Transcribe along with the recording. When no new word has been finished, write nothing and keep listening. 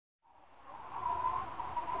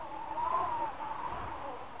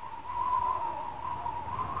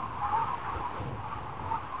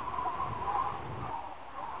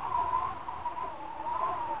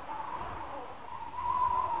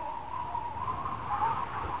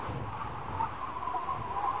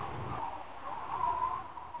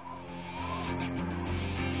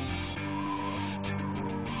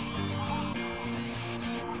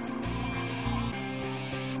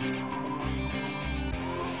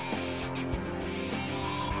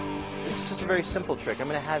very simple trick. I'm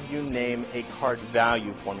going to have you name a card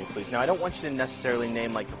value for me, please. Now, I don't want you to necessarily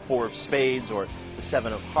name like the 4 of spades or the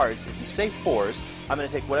 7 of hearts. If you say 4s, I'm going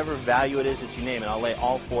to take whatever value it is that you name, and I'll lay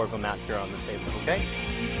all 4 of them out here on the table, okay?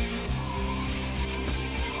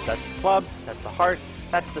 That's the club, that's the heart,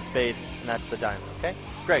 that's the spade, and that's the diamond, okay?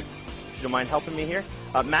 Greg, if you don't mind helping me here.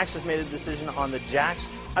 Max has made a decision on the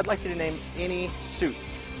jacks. I'd like you to name any suit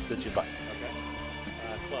that you'd like. Okay.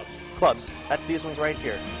 Clubs. Clubs. That's these ones right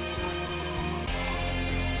here.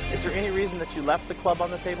 Is there any reason that you left the club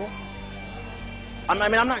on the table? I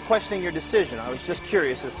mean, I'm not questioning your decision. I was just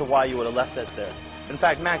curious as to why you would have left that there. In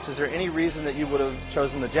fact, Max, is there any reason that you would have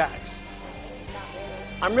chosen the jacks? Not really.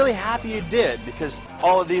 I'm really happy you did, because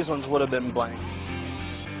all of these ones would have been blank.